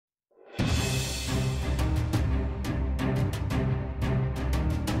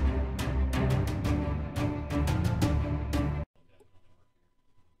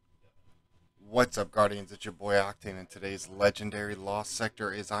What's up, Guardians? It's your boy Octane, and today's legendary lost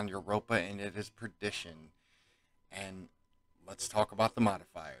sector is on Europa, and it is Perdition. And let's talk about the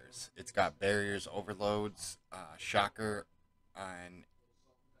modifiers. It's got barriers, overloads, shocker, and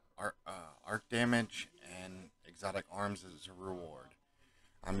arc damage, and exotic arms as a reward.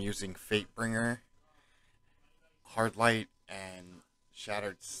 I'm using Fatebringer, Hardlight, and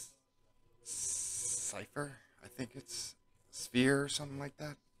Shattered Cipher. I think it's Sphere or something like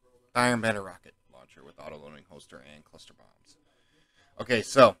that. Iron Banner rocket launcher with auto-loading holster and cluster bombs. Okay,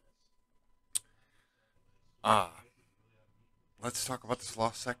 so uh let's talk about this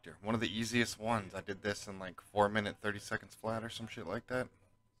lost sector. One of the easiest ones. I did this in like 4 minute 30 seconds flat or some shit like that.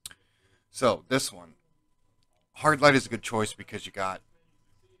 So this one, hard light is a good choice because you got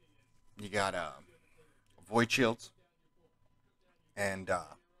void shields and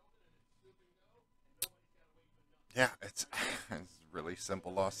yeah, it's it's really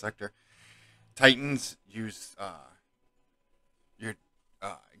simple lost sector. Titans use your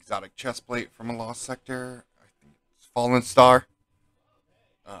exotic chestplate from a lost sector. I think it's Fallen Star.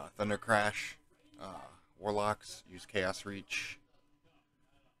 Thunder Crash. Warlocks use Chaos Reach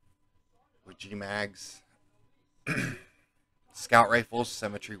with G Mags. Scout rifles,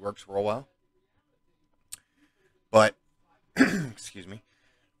 symmetry works real well. But excuse me,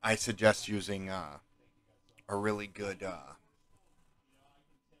 I suggest using a really good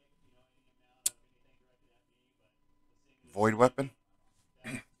void weapon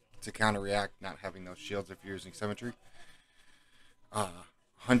to counter react not having those shields if you're using symmetry.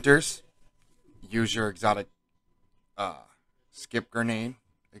 Hunters, use your exotic skip grenade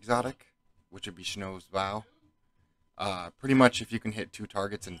exotic, which would be Snow's Vow. Pretty much if you can hit 2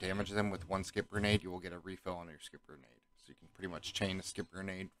 targets and damage them with 1 skip grenade, you will get a refill on your skip grenade. So you can pretty much chain a skip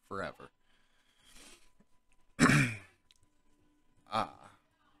grenade forever.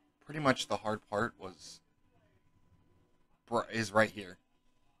 Pretty much the hard part is right here.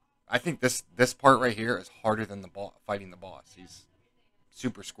 I think this part right here is harder than the fighting the boss. He's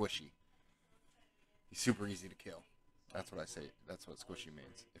super squishy. He's super easy to kill. That's what I say. That's what squishy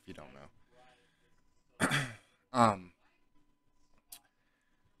means, if you don't know.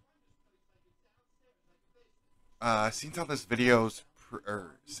 Since all this video's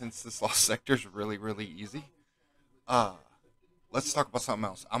since this lost sector is really easy, let's talk about something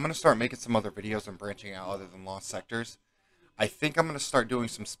else. I'm gonna start making some other videos and branching out other than lost sectors. I think I'm gonna start doing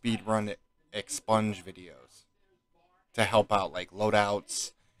some speedrun expunge videos to help out, like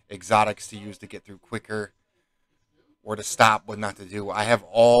loadouts, exotics to use to get through quicker, or to stop what not to do. I have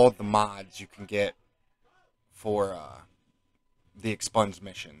all the mods you can get for the expunge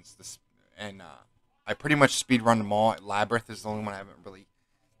missions. I pretty much speedrun them all. Labyrinth is the only one I haven't really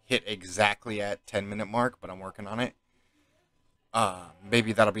hit exactly at 10-minute mark, but I'm working on it.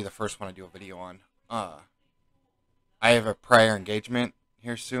 Maybe that'll be the first one I do a video on. I have a prior engagement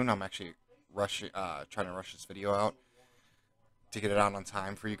here soon. I'm actually trying to rush this video out to get it out on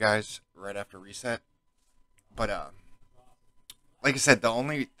time for you guys right after reset. But like I said, the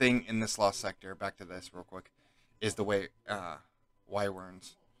only thing in this lost sector, back to this real quick, is the way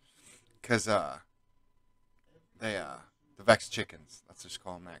wyverns, because the Vex chickens. Let's just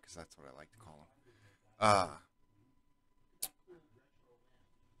call them that because that's what I like to call them.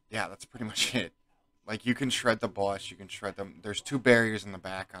 Yeah, that's pretty much it. Like, you can shred the boss, you can shred them. There's 2 barriers in the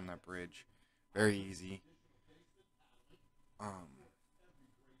back on that bridge. Very easy.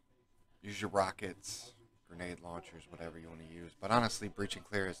 Use your rockets, grenade launchers, whatever you want to use. But honestly, Breach and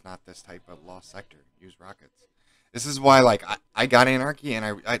Clear is not this type of lost sector. Use rockets. This is why, like, I got Anarchy, and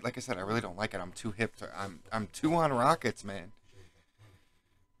I like I said, I really don't like it. I'm too hip to, I'm too on rockets, man.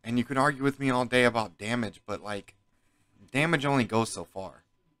 And you can argue with me all day about damage, but, like, damage only goes so far.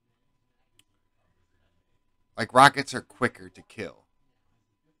 Like, rockets are quicker to kill.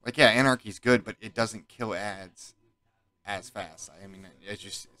 Like, yeah, Anarchy's good, but it doesn't kill ads as fast. I mean, as you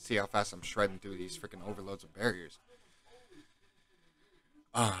see how fast I'm shredding through these freaking overloads of barriers.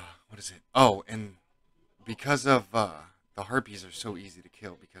 What is it? Oh, and because of the harpies are so easy to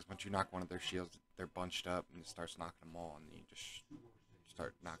kill, because once you knock one of their shields, they're bunched up and it starts knocking them all, and you just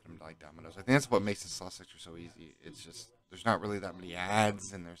start knocking them like dominoes. I think that's what makes this lost sector so easy. It's just there's not really that many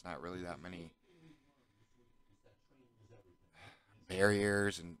ads, and there's not really that many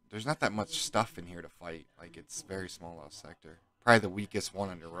barriers, and there's not that much stuff in here to fight. Like, it's very small lost sector. Probably the weakest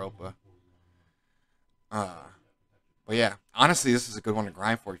one in Europa. But yeah, honestly, this is a good one to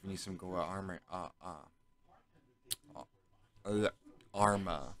grind for if you need some good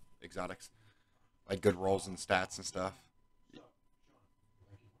exotics, like good rolls and stats and stuff.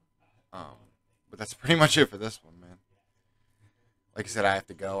 But that's pretty much it for this one, man. Like I said, I have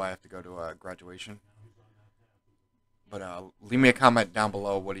to go. I have to go to a graduation. But leave me a comment down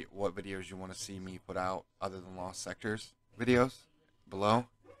below what videos you want to see me put out other than Lost Sectors videos below.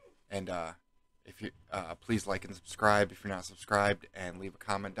 And if you please like and subscribe if you're not subscribed, and leave a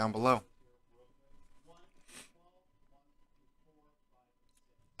comment down below.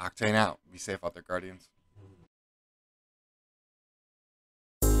 Octane out. Be safe out there, Guardians.